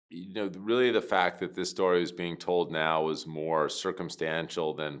Really the fact that this story is being told now is more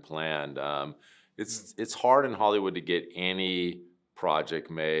circumstantial than planned. Mm. It's hard in Hollywood to get any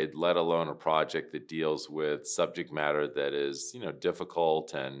project made, let alone a project that deals with subject matter that is,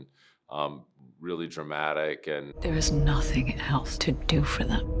 difficult and really dramatic. And There is nothing else to do for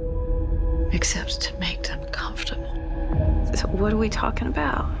them except to make them comfortable. So what are we talking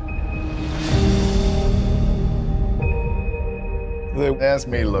about? They asked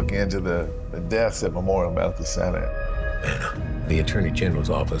me to look into the deaths at Memorial Medical Center. And the Attorney General's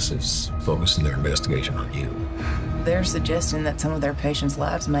office is focusing their investigation on you. They're suggesting that some of their patients'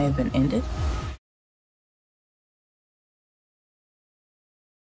 lives may have been ended.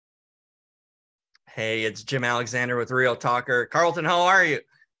 Hey, it's Jim Alexander with Real Talker. Carlton, how are you?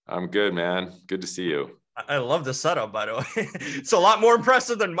 I'm good, man. Good to see you. I love the setup, by the way. It's a lot more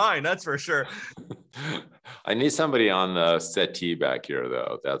impressive than mine, that's for sure. I need somebody on the settee back here,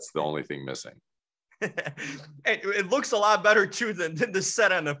 though. That's the only thing missing. It looks a lot better too than the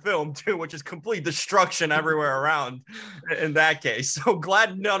set on the film too, which is complete destruction everywhere around in that case. So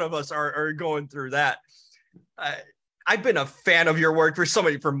glad none of us are going through that. I've been a fan of your work for so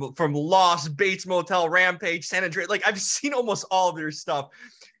many, from Lost, Bates Motel, Rampage, San Andreas. Like I've seen almost all of your stuff.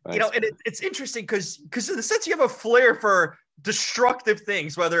 Thanks. And it's interesting because in the sense you have a flair for destructive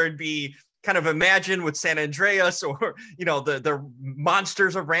things, whether it be kind of Imagine with San Andreas or, the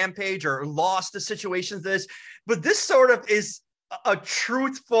monsters of Rampage or Lost, the situations this, but this sort of is a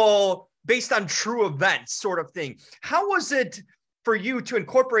truthful, based on true events sort of thing. How was it for you to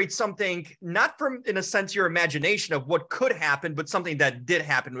incorporate something, not from, in a sense, your imagination of what could happen, but something that did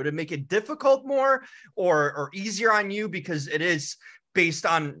happen? Would it make it difficult more or easier on you because it is based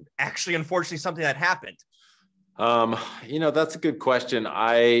on actually, unfortunately, something that happened? That's a good question.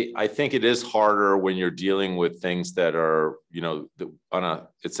 I think it is harder when you're dealing with things that are,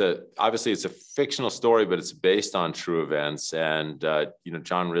 obviously it's a fictional story, but it's based on true events. And,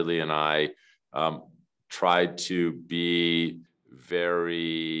 John Ridley and I tried to be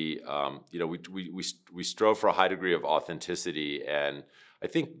very, we strove for a high degree of authenticity. And I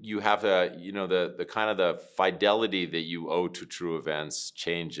think you have to, the kind of the fidelity that you owe to true events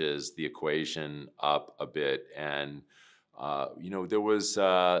changes the equation up a bit. And, there was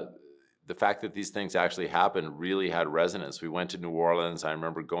the fact that these things actually happened really had resonance. We went to New Orleans. I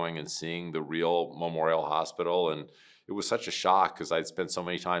remember going and seeing the real Memorial Hospital. And it was such a shock because I'd spent so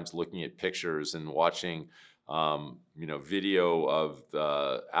many times looking at pictures and watching video of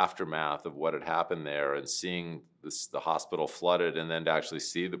the aftermath of what had happened there and seeing the hospital flooded, and then to actually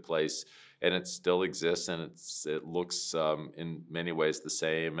see the place and it still exists and it looks in many ways the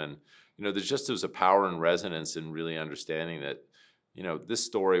same. And there's a power and resonance in really understanding that this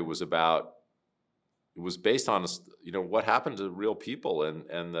story was based on what happened to real people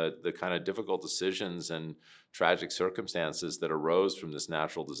and the kind of difficult decisions and tragic circumstances that arose from this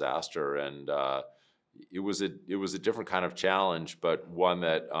natural disaster. And it was a different kind of challenge, but one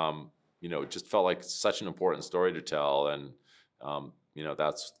that it just felt like such an important story to tell. And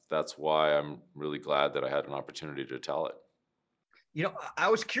that's why I'm really glad that I had an opportunity to tell it. I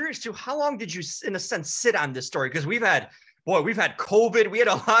was curious too, how long did you, in a sense, sit on this story? Because we've had COVID. We had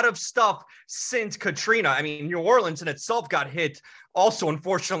a lot of stuff since Katrina. I mean, New Orleans in itself got hit also,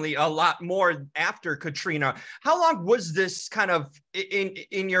 unfortunately, a lot more after Katrina. How long was this kind of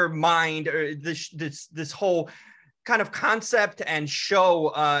in your mind, or this whole kind of concept and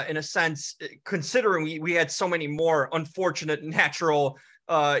show, in a sense, considering we had so many more unfortunate natural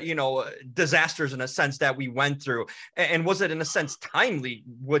disasters in a sense that we went through? And was it in a sense timely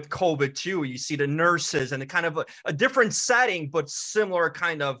with COVID too? You see the nurses and the kind of a different setting, but similar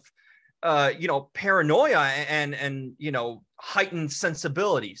kind of, paranoia and heightened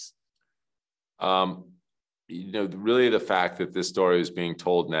sensibilities. Really the fact that this story is being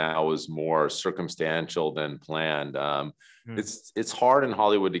told now is more circumstantial than planned. It's hard in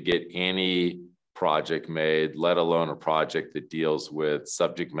Hollywood to get any project made, let alone a project that deals with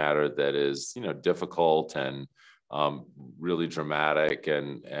subject matter that is, difficult and really dramatic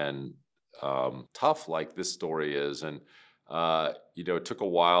and tough, like this story is. And it took a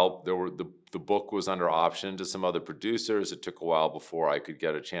while. The book was under option to some other producers. It took a while before I could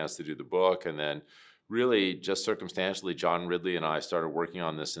get a chance to do the book, and then really just circumstantially, John Ridley and I started working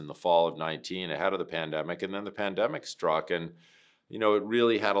on this in the fall of 19, ahead of the pandemic, and then the pandemic struck, and it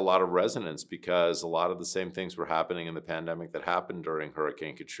really had a lot of resonance because a lot of the same things were happening in the pandemic that happened during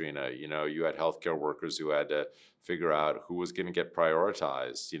Hurricane Katrina. You had healthcare workers who had to figure out who was going to get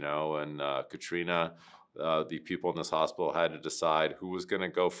prioritized, and Katrina, the people in this hospital had to decide who was going to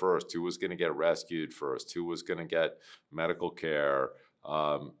go first, who was going to get rescued first, who was going to get medical care.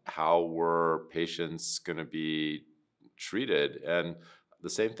 how were patients going to be treated? And the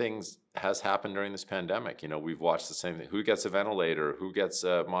same things has happened during this pandemic. We've watched the same thing. Who gets a ventilator? Who gets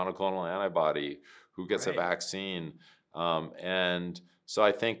a monoclonal antibody? Who gets a vaccine? And so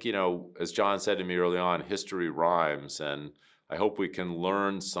I think, as John said to me early on, history rhymes. And I hope we can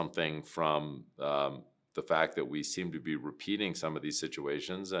learn something from the fact that we seem to be repeating some of these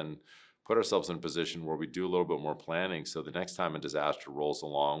situations and put ourselves in a position where we do a little bit more planning, so the next time a disaster rolls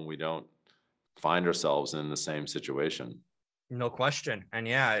along, we don't find ourselves in the same situation. No question. And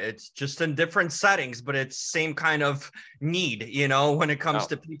yeah, it's just in different settings, but it's same kind of need, when it comes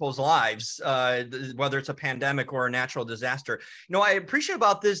to people's lives, whether it's a pandemic or a natural disaster. I appreciate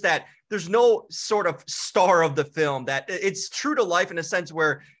about this that there's no sort of star of the film, that it's true to life in a sense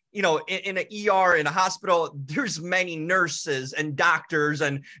where, in an ER, in a hospital, there's many nurses and doctors,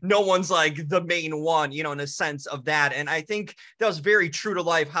 and no one's like the main one, in a sense of that. And I think that was very true to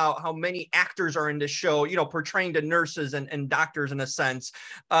life, how many actors are in this show, portraying the nurses and doctors in a sense.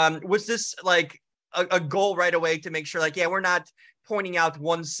 Was this like a goal right away to make sure, like, yeah, we're not pointing out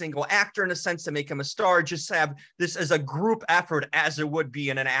one single actor in a sense to make him a star, just have this as a group effort as it would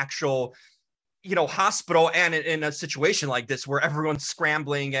be in an actual hospital, and in a situation like this where everyone's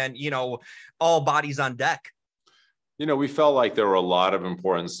scrambling and, all bodies on deck? We felt like there were a lot of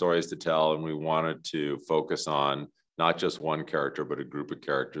important stories to tell, and we wanted to focus on not just one character, but a group of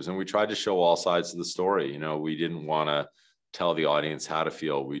characters. And we tried to show all sides of the story. We didn't want to tell the audience how to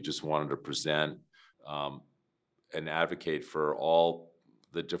feel. We just wanted to present and advocate for all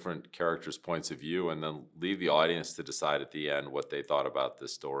the different characters' points of view, and then leave the audience to decide at the end what they thought about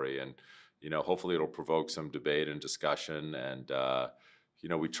this story. And hopefully it'll provoke some debate and discussion. And,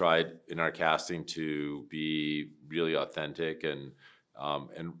 we tried in our casting to be really authentic and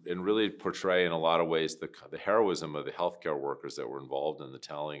really portray in a lot of ways the heroism of the healthcare workers that were involved in the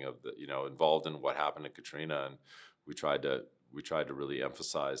telling of involved in what happened to Katrina. And we tried to really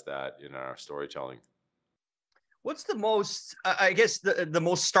emphasize that in our storytelling. What's the most, I guess, the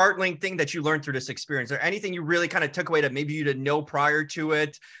most startling thing that you learned through this experience, or anything you really kind of took away that maybe you didn't know prior to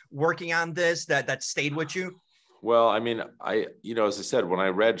it, working on this, that stayed with you? Well, I mean, as I said, when I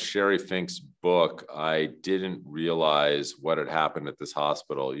read Sherry Fink's book, I didn't realize what had happened at this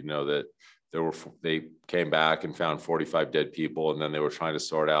hospital. That they came back and found 45 dead people, and then they were trying to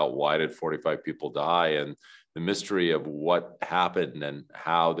sort out why did 45 people die, and the mystery of what happened and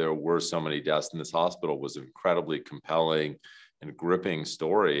how there were so many deaths in this hospital was an incredibly compelling and gripping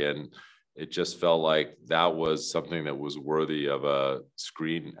story. And it just felt like that was something that was worthy of a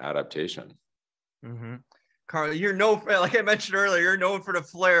screen adaptation. Mm-hmm. Carl, you're known for, like I mentioned earlier, you're known for the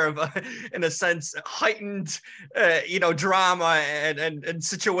flair of, in a sense, heightened, drama and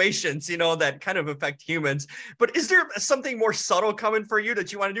situations, that kind of affect humans. But is there something more subtle coming for you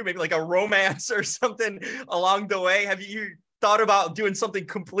that you want to do? Maybe like a romance or something along the way? Have you thought about doing something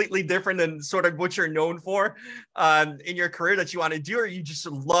completely different than sort of what you're known for in your career that you want to do? Or you just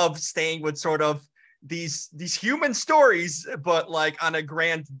love staying with sort of these human stories, but like on a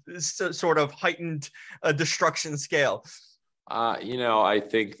grand sort of heightened destruction scale? I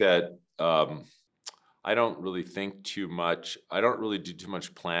think that I don't really think too much. I don't really do too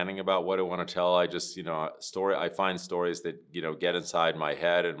much planning about what I want to tell. I just, I find stories that, get inside my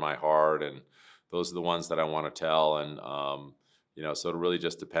head and my heart, and those are the ones that I want to tell. And, so it really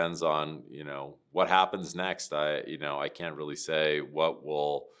just depends on, what happens next. I can't really say what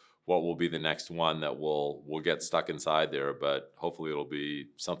will be the next one that will get stuck inside there, but hopefully it'll be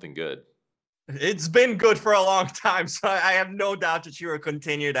something good. It's been good for a long time, so I have no doubt that you will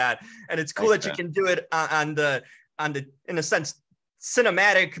continue that. And it's cool that you can do it on the in a sense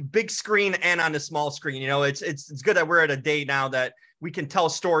cinematic big screen and on the small screen. It's good that we're at a day now that we can tell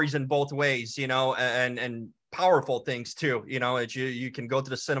stories in both ways, and powerful things too. You can go to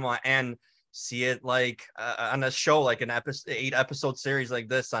the cinema and see it like on a show, like an 8-episode series like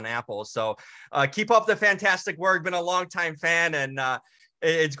this on Apple. So keep up the fantastic work. Been a long time fan, and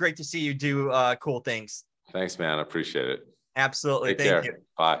it's great to see you do cool things. Thanks, man. I appreciate it. Absolutely. Thank you.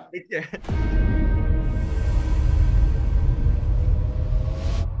 Bye. Take care.